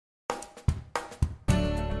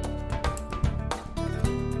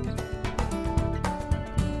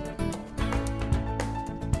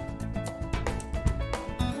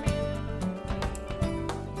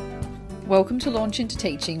Welcome to Launch Into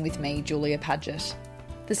Teaching with me, Julia Padgett.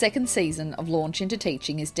 The second season of Launch Into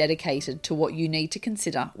Teaching is dedicated to what you need to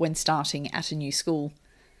consider when starting at a new school.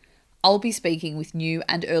 I'll be speaking with new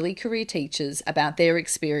and early career teachers about their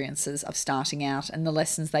experiences of starting out and the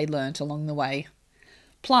lessons they learnt along the way.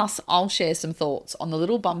 Plus, I'll share some thoughts on the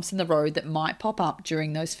little bumps in the road that might pop up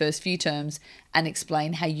during those first few terms and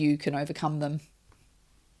explain how you can overcome them.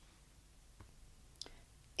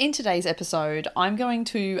 In today's episode, I'm going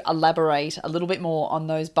to elaborate a little bit more on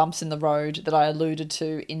those bumps in the road that I alluded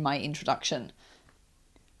to in my introduction.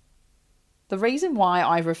 The reason why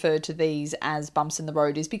I referred to these as bumps in the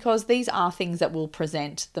road is because these are things that will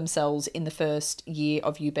present themselves in the first year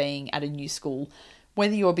of you being at a new school,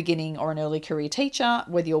 whether you're a beginning or an early career teacher,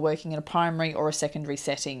 whether you're working in a primary or a secondary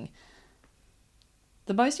setting.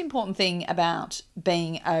 The most important thing about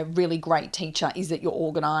being a really great teacher is that you're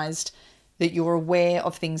organised, that you're aware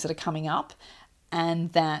of things that are coming up,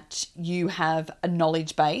 and that you have a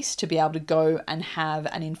knowledge base to be able to go and have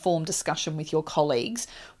an informed discussion with your colleagues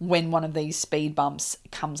when one of these speed bumps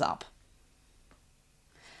comes up.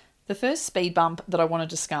 The first speed bump that I want to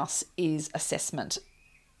discuss is assessment.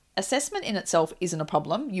 Assessment in itself isn't a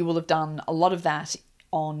problem. You will have done a lot of that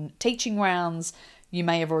on teaching rounds. You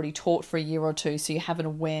may have already taught for a year or two, so you have an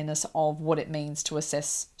awareness of what it means to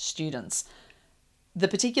assess students. The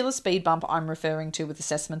particular speed bump I'm referring to with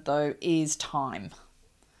assessment, though, is time.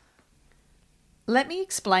 Let me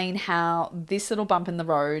explain how this little bump in the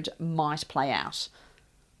road might play out.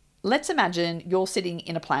 Let's imagine you're sitting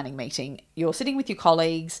in a planning meeting. You're sitting with your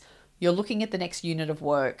colleagues, you're looking at the next unit of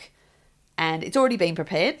work, and it's already been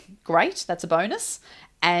prepared. Great, that's a bonus.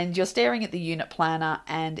 And you're staring at the unit planner,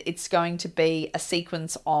 and it's going to be a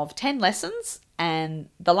sequence of 10 lessons, and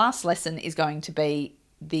the last lesson is going to be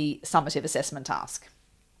the summative assessment task.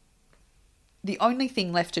 The only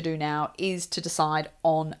thing left to do now is to decide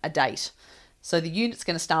on a date. So the unit's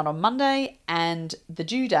going to start on Monday, and the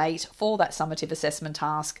due date for that summative assessment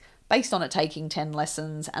task, based on it taking 10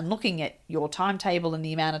 lessons and looking at your timetable and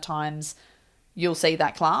the amount of times you'll see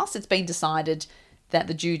that class, it's been decided that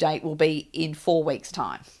the due date will be in 4 weeks'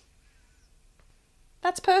 time.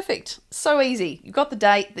 That's perfect. So easy. You've got the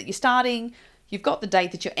date that you're starting, you've got the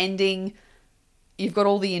date that you're ending, you've got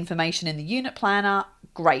all the information in the unit planner.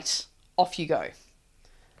 Great. Off you go.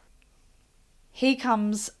 Here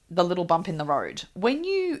comes the little bump in the road. When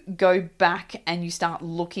you go back and you start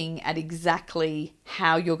looking at exactly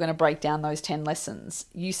how you're going to break down those 10 lessons,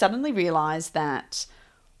 you suddenly realize that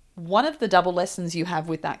one of the double lessons you have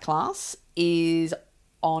with that class is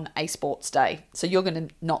on a sports day. So you're going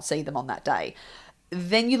to not see them on that day.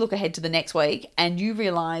 Then you look ahead to the next week and you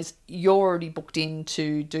realize you're already booked in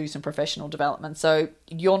to do some professional development. So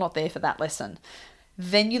you're not there for that lesson.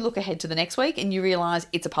 Then you look ahead to the next week and you realize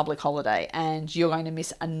it's a public holiday and you're going to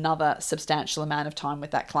miss another substantial amount of time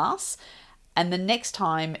with that class. And the next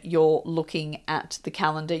time you're looking at the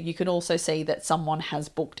calendar, you can also see that someone has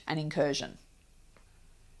booked an incursion.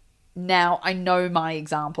 Now, I know my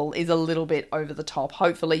example is a little bit over the top.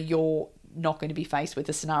 Hopefully you're not going to be faced with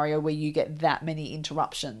a scenario where you get that many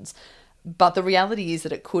interruptions. But the reality is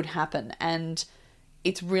that it could happen. And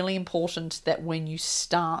it's really important that when you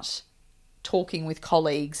start talking with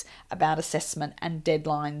colleagues about assessment and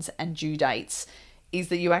deadlines and due dates, is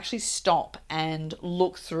that you actually stop and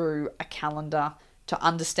look through a calendar to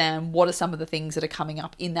understand what are some of the things that are coming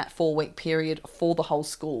up in that 4-week period for the whole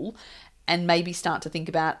school, and maybe start to think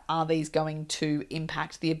about, are these going to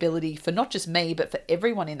impact the ability for not just me, but for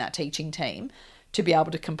everyone in that teaching team to be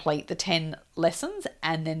able to complete the 10 lessons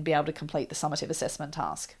and then be able to complete the summative assessment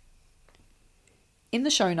task. In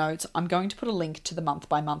the show notes, I'm going to put a link to the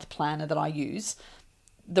month-by-month planner that I use.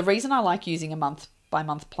 The reason I like using a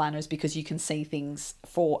month-by-month planner is because you can see things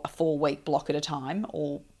for a 4-week block at a time,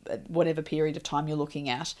 or whatever period of time you're looking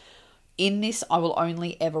at. In this, I will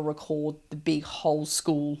only ever record the big whole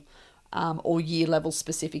school or year level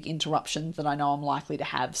specific interruptions that I know I'm likely to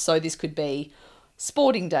have. So this could be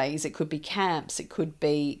sporting days, it could be camps, it could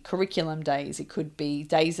be curriculum days, it could be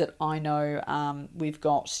days that I know we've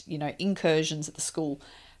got, incursions at the school.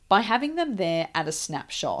 By having them there at a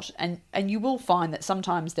snapshot, and you will find that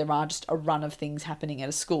sometimes there are just a run of things happening at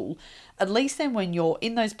a school, at least then when you're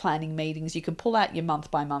in those planning meetings, you can pull out your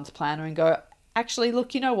month-by-month planner and go, actually,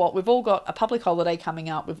 look, you know what? We've all got a public holiday coming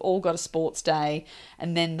up. We've all got a sports day.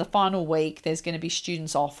 And then the final week, there's going to be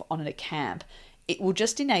students off on a camp. It will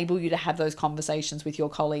just enable you to have those conversations with your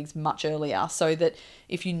colleagues much earlier so that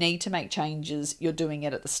if you need to make changes, you're doing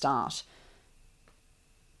it at the start.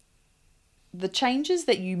 The changes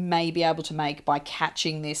that you may be able to make by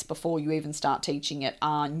catching this before you even start teaching it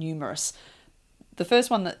are numerous. The first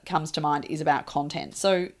one that comes to mind is about content.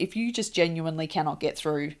 So if you just genuinely cannot get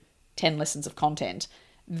through 10 lessons of content,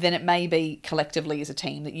 then it may be collectively as a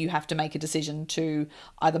team that you have to make a decision to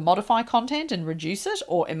either modify content and reduce it,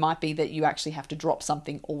 or it might be that you actually have to drop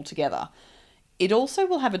something altogether. It also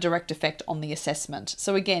will have a direct effect on the assessment.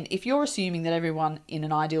 So again, if you're assuming that everyone in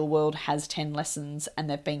an ideal world has 10 lessons and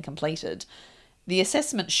they've been completed, the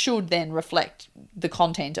assessment should then reflect the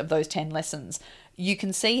content of those 10 lessons. You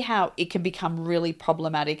can see how it can become really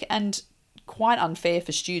problematic and quite unfair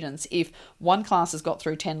for students if one class has got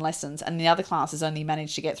through 10 lessons and the other class has only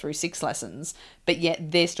managed to get through 6 lessons, but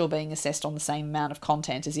yet they're still being assessed on the same amount of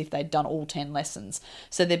content as if they'd done all 10 lessons.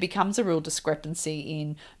 So there becomes a real discrepancy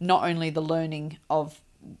in not only the learning of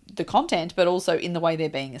the content, but also in the way they're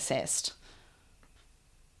being assessed.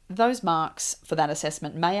 Those marks for that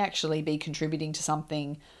assessment may actually be contributing to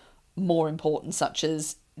something more important, such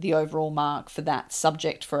as the overall mark for that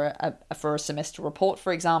subject for a semester report,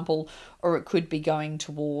 for example, or it could be going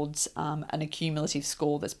towards an accumulative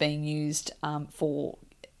score that's being used for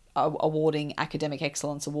awarding academic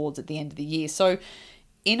excellence awards at the end of the year. So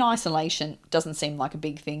in isolation, it doesn't seem like a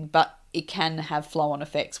big thing, but it can have flow-on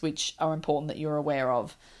effects which are important that you're aware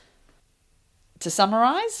of. To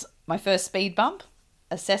summarise, my first speed bump,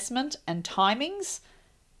 assessment and timings.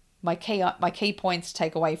 My key points to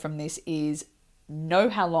take away from this is know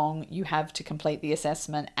how long you have to complete the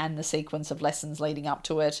assessment and the sequence of lessons leading up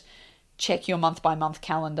to it. Check your month-by-month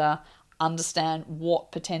calendar. Understand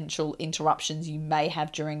what potential interruptions you may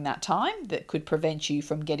have during that time that could prevent you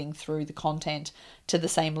from getting through the content to the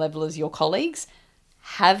same level as your colleagues.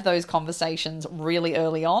 Have those conversations really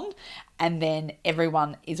early on, and then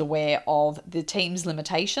everyone is aware of the team's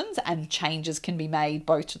limitations and changes can be made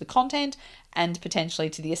both to the content and potentially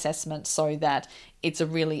to the assessment so that it's a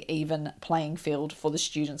really even playing field for the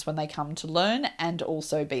students when they come to learn and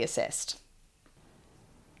also be assessed.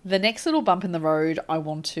 The next little bump in the road I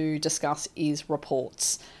want to discuss is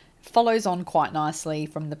reports. It follows on quite nicely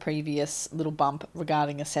from the previous little bump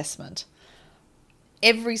regarding assessment.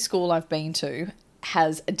 Every school I've been to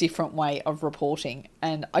has a different way of reporting,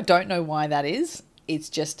 and I don't know why that is. It's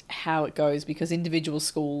just how it goes because individual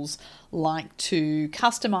schools like to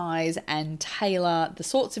customize and tailor the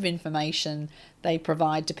sorts of information they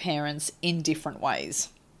provide to parents in different ways.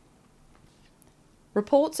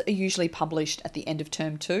 Reports are usually published at the end of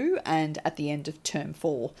term 2 and at the end of term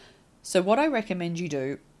 4. So what I recommend you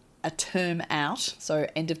do a term out, so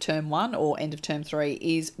end of term 1 or end of term 3,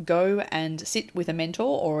 is go and sit with a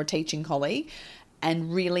mentor or a teaching colleague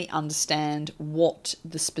and really understand what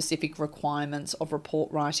the specific requirements of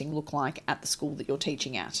report writing look like at the school that you're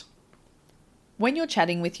teaching at. When you're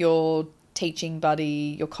chatting with your teaching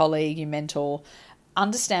buddy, your colleague, your mentor,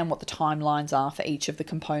 understand what the timelines are for each of the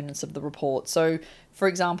components of the report. So, for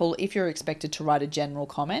example, if you're expected to write a general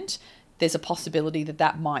comment, there's a possibility that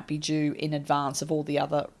that might be due in advance of all the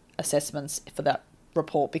other assessments for that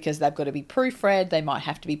report because they've got to be proofread. They might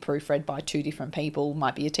have to be proofread by 2 different people,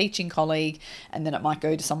 might be a teaching colleague, and then it might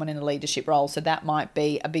go to someone in a leadership role. So that might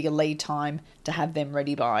be a bigger lead time to have them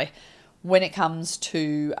ready by. When it comes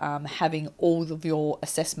to having all of your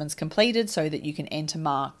assessments completed so that you can enter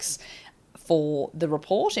marks for the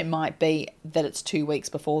report, it might be that it's 2 weeks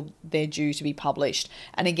before they're due to be published.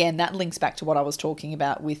 And again, that links back to what I was talking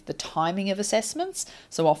about with the timing of assessments.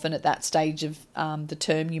 So often at that stage of the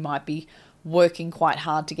term, you might be working quite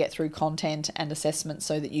hard to get through content and assessment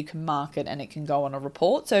so that you can mark it and it can go on a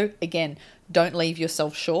report. So again, don't leave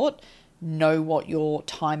yourself short. Know what your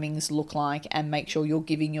timings look like and make sure you're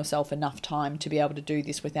giving yourself enough time to be able to do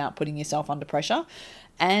this without putting yourself under pressure.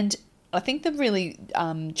 And I think the really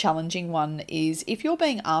challenging one is if you're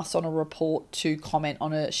being asked on a report to comment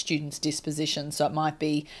on a student's disposition. So it might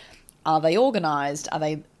be, are they organised? Are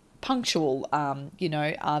they punctual?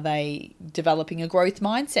 Are they developing a growth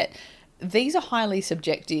mindset? These are highly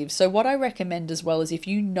subjective. So what I recommend as well is if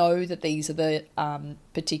you know that these are the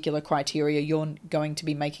particular criteria you're going to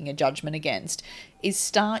be making a judgment against, is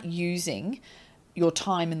start using your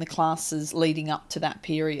time in the classes leading up to that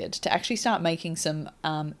period to actually start making some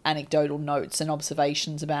anecdotal notes and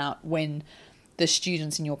observations about when the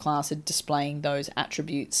students in your class are displaying those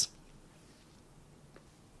attributes.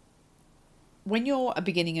 When you're a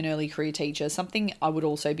beginning and early career teacher, something I would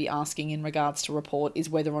also be asking in regards to report is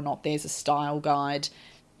whether or not there's a style guide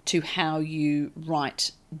to how you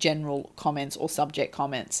write general comments or subject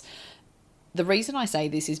comments. The reason I say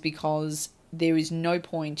this is because there is no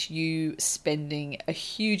point you spending a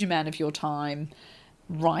huge amount of your time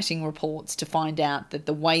writing reports to find out that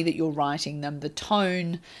the way that you're writing them, the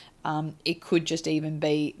tone, it could just even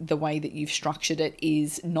be the way that you've structured it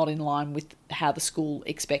is not in line with how the school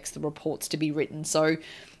expects the reports to be written. So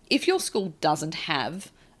if your school doesn't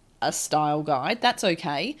have a style guide, that's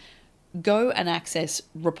okay. Go and access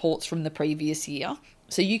reports from the previous year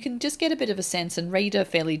so you can just get a bit of a sense and read a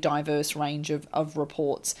fairly diverse range of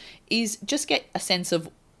reports. Is just get a sense of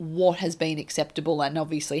what has been acceptable and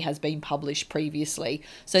obviously has been published previously,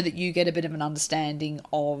 so that you get a bit of an understanding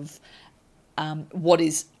of what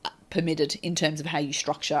is permitted in terms of how you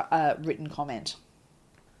structure a written comment.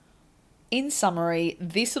 In summary,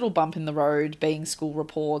 this little bump in the road being school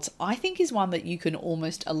reports, I think is one that you can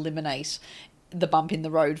almost eliminate the bump in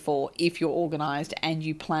the road for if you're organised and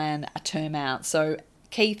you plan a term out. So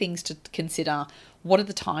key things to consider: what are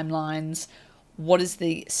the timelines? What is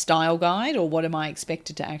the style guide, or what am I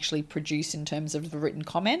expected to actually produce in terms of the written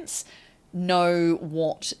comments? Know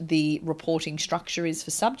what the reporting structure is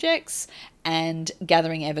for subjects, and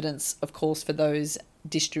gathering evidence, of course, for those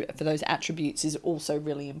attributes is also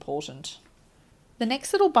really important. The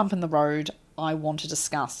next little bump in the road I want to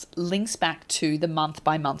discuss links back to the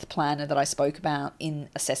month-by-month planner that I spoke about in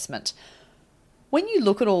assessment. When you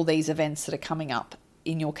look at all these events that are coming up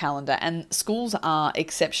in your calendar, and schools are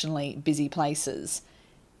exceptionally busy places,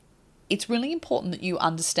 it's really important that you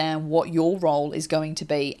understand what your role is going to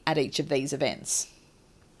be at each of these events.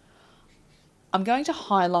 I'm going to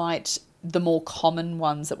highlight the more common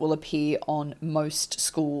ones that will appear on most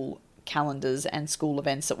school calendars and school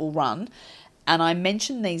events that will run. And I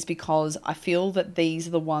mention these because I feel that these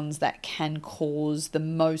are the ones that can cause the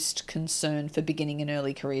most concern for beginning and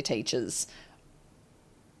early career teachers.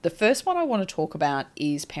 The first one I want to talk about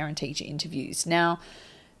is parent-teacher interviews. Now,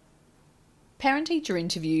 parent-teacher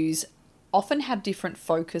interviews often have different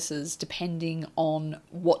focuses depending on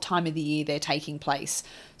what time of the year they're taking place.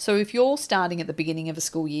 So if you're starting at the beginning of a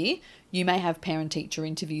school year, you may have parent-teacher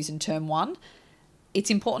interviews in term 1. It's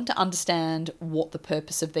important to understand what the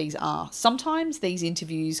purpose of these are. Sometimes these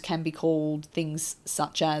interviews can be called things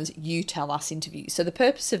such as you tell us interviews. So the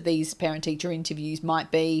purpose of these parent-teacher interviews might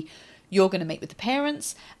be you're going to meet with the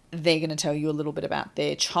parents, they're going to tell you a little bit about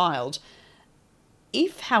their child.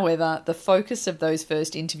 If, however, the focus of those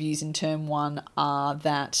first interviews in term 1 are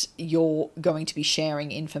that you're going to be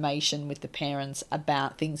sharing information with the parents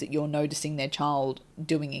about things that you're noticing their child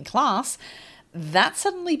doing in class, that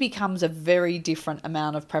suddenly becomes a very different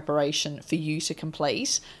amount of preparation for you to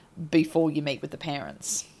complete before you meet with the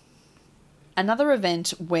parents. Another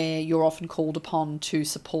event where you're often called upon to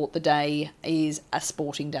support the day is a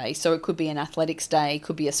sporting day. So it could be an athletics day,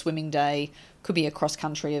 could be a swimming day, could be a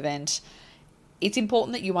cross-country event. It's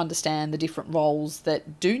important that you understand the different roles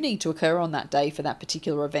that do need to occur on that day for that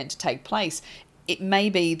particular event to take place. It may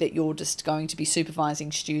be that you're just going to be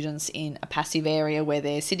supervising students in a passive area where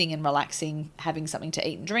they're sitting and relaxing, having something to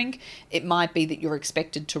eat and drink. It might be that you're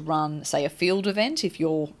expected to run, say, a field event. If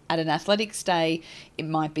you're at an athletics day, it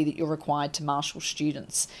might be that you're required to marshal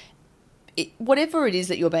students. Whatever it is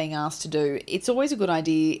that you're being asked to do, it's always a good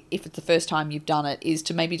idea, if it's the first time you've done it, is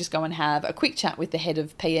to maybe just go and have a quick chat with the head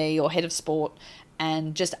of PE or head of sport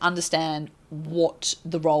and just understand what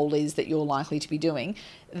the role is that you're likely to be doing.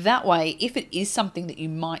 That way, if it is something that you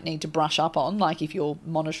might need to brush up on, like if you're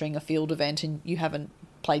monitoring a field event and you haven't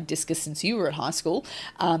played discus since you were at high school,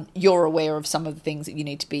 you're aware of some of the things that you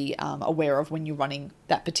need to be aware of when you're running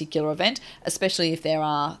that particular event, especially if there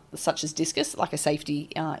are, such as discus, like a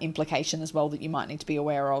safety implication as well that you might need to be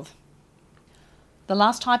aware of. The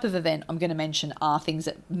last type of event I'm going to mention are things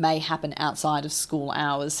that may happen outside of school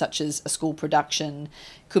hours, such as a school production,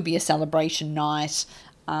 could be a celebration night,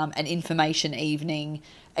 an information evening.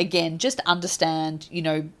 Again, just understand,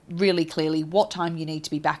 really clearly what time you need to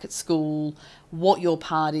be back at school, what your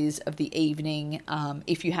part is of the evening.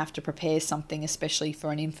 If you have to prepare something, especially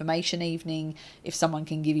for an information evening, if someone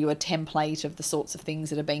can give you a template of the sorts of things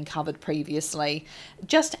that have been covered previously,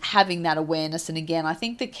 just having that awareness. And again, I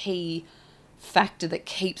think the key factor that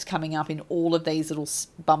keeps coming up in all of these little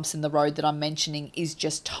bumps in the road that I'm mentioning is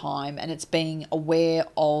just time, and it's being aware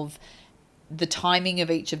of the timing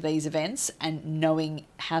of each of these events and knowing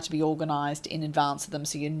how to be organised in advance of them,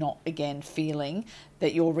 so you're not again feeling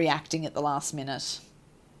that you're reacting at the last minute.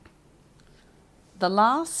 The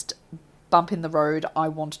last bump in the road I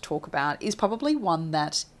want to talk about is probably one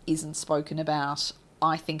that isn't spoken about,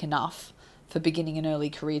 I think, enough for beginning and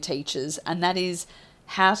early career teachers, and that is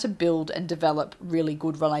how to build and develop really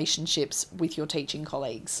good relationships with your teaching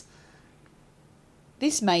colleagues.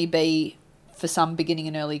 This may be, for some beginning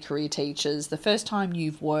and early career teachers, the first time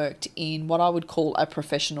you've worked in what I would call a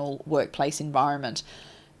professional workplace environment.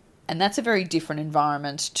 And that's a very different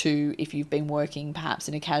environment to if you've been working perhaps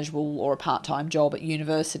in a casual or a part-time job at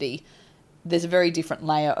university. There's a very different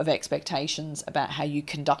layer of expectations about how you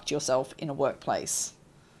conduct yourself in a workplace.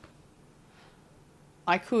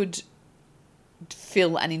 I could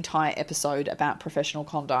fill an entire episode about professional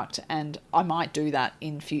conduct, and I might do that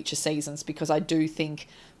in future seasons, because I do think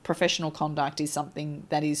professional conduct is something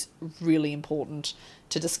that is really important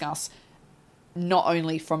to discuss, not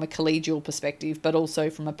only from a collegial perspective, but also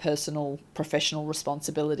from a personal, professional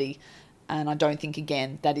responsibility. And I don't think,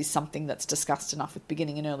 again, that is something that's discussed enough with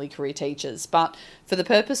beginning and early career teachers. But for the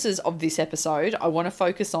purposes of this episode, I want to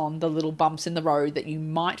focus on the little bumps in the road that you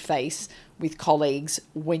might face with colleagues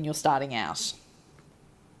when you're starting out.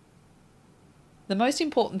 The most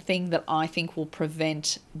important thing that I think will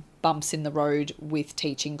prevent bumps in the road with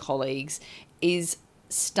teaching colleagues is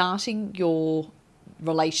starting your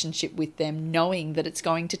relationship with them knowing that it's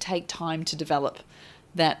going to take time to develop,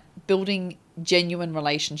 that building genuine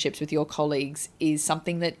relationships with your colleagues is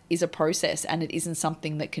something that is a process, and it isn't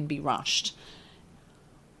something that can be rushed.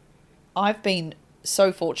 I've been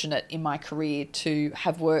so fortunate in my career to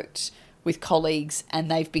have worked with colleagues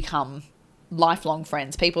and they've become lifelong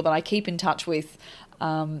friends, people that I keep in touch with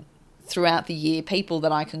throughout the year, people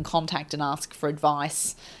that I can contact and ask for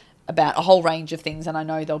advice about a whole range of things, and I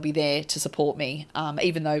know they'll be there to support me,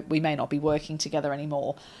 even though we may not be working together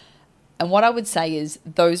anymore. And what I would say is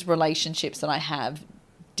those relationships that I have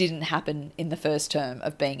didn't happen in the first term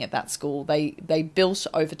of being at that school. They built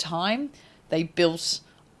over time. They built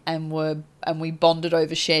and we bonded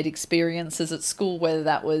over shared experiences at school, whether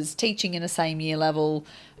that was teaching in a same year level,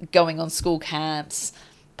 going on school camps,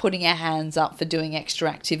 putting our hands up for doing extra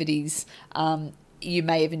activities. You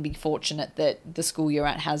may even be fortunate that the school you're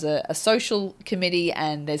at has a social committee,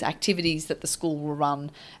 and there's activities that the school will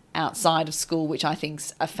run outside of school, which I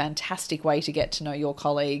think's a fantastic way to get to know your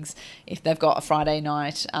colleagues. If they've got a Friday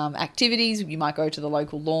night activities, you might go to the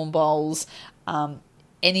local lawn bowls,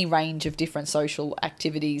 any range of different social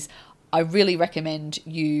activities. I really recommend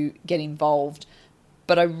you get involved,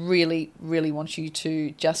 but I really, really want you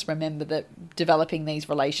to just remember that developing these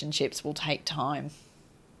relationships will take time.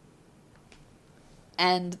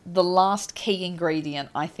 And the last key ingredient,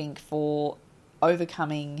 I think, for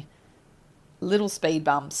overcoming little speed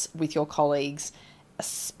bumps with your colleagues,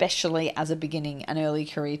 especially as a beginning and early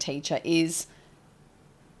career teacher, is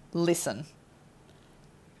listen.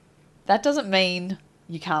 That doesn't mean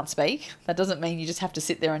you can't speak. That doesn't mean you just have to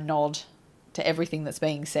sit there and nod to everything that's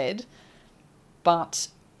being said. But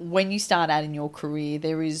when you start out in your career,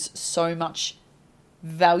 there is so much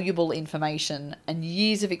valuable information and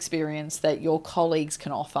years of experience that your colleagues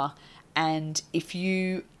can offer. And if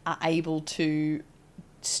you are able to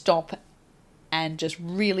stop and just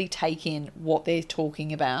really take in what they're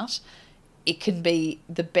talking about, it can be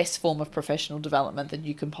the best form of professional development that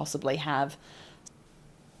you can possibly have.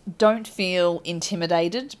 Don't feel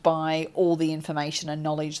intimidated by all the information and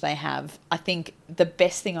knowledge they have. I think the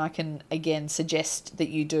best thing I can, again, suggest that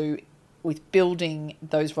you do with building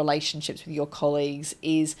those relationships with your colleagues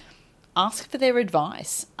is ask for their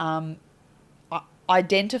advice.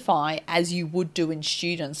 Identify, as you would do in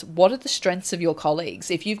students, what are the strengths of your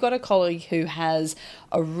colleagues. If you've got a colleague who has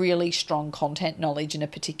a really strong content knowledge in a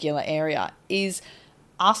particular area,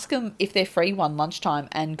 ask them if they're free one lunchtime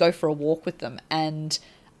and go for a walk with them and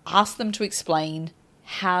ask them to explain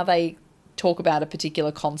how they talk about a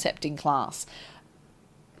particular concept in class.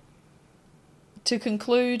 To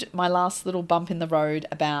conclude, my last little bump in the road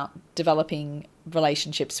about developing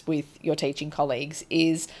relationships with your teaching colleagues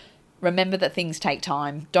is remember that things take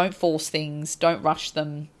time. Don't force things. Don't rush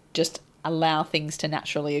them. Just allow things to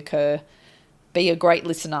naturally occur. Be a great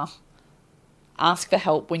listener. Ask for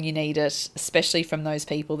help when you need it, especially from those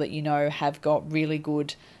people that you know have got really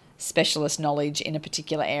good specialist knowledge in a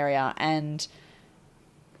particular area. And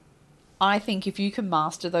I think if you can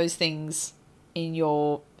master those things in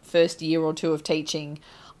your first year or two of teaching,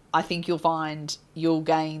 I think you'll find you'll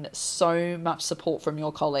gain so much support from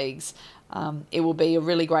your colleagues. It will be a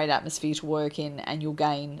really great atmosphere to work in, and you'll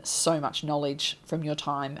gain so much knowledge from your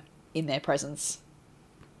time in their presence.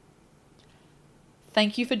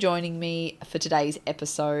 Thank you for joining me for today's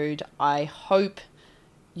episode. I hope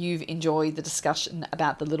you've enjoyed the discussion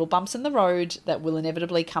about the little bumps in the road that will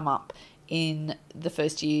inevitably come up in the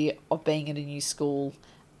first year of being at a new school,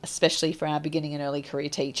 especially for our beginning and early career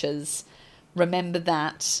teachers. Remember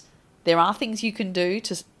that there are things you can do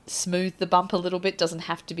to smooth the bump a little bit. Doesn't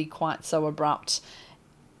have to be quite so abrupt.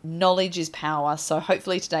 Knowledge is power. So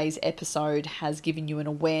hopefully today's episode has given you an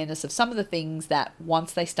awareness of some of the things that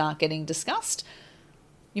once they start getting discussed,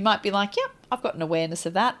 you might be like, yep, I've got an awareness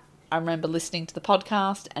of that. I remember listening to the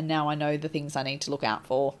podcast, and now I know the things I need to look out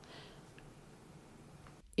for.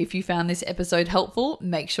 If you found this episode helpful,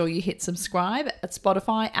 make sure you hit subscribe at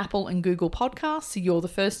Spotify, Apple, and Google Podcasts so you're the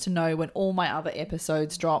first to know when all my other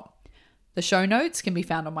episodes drop. The show notes can be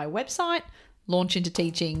found on my website,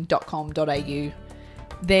 launchintoteaching.com.au.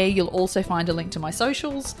 There you'll also find a link to my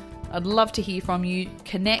socials. I'd love to hear from you,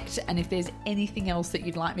 connect, and if there's anything else that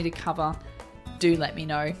you'd like me to cover, do let me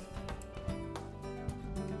know.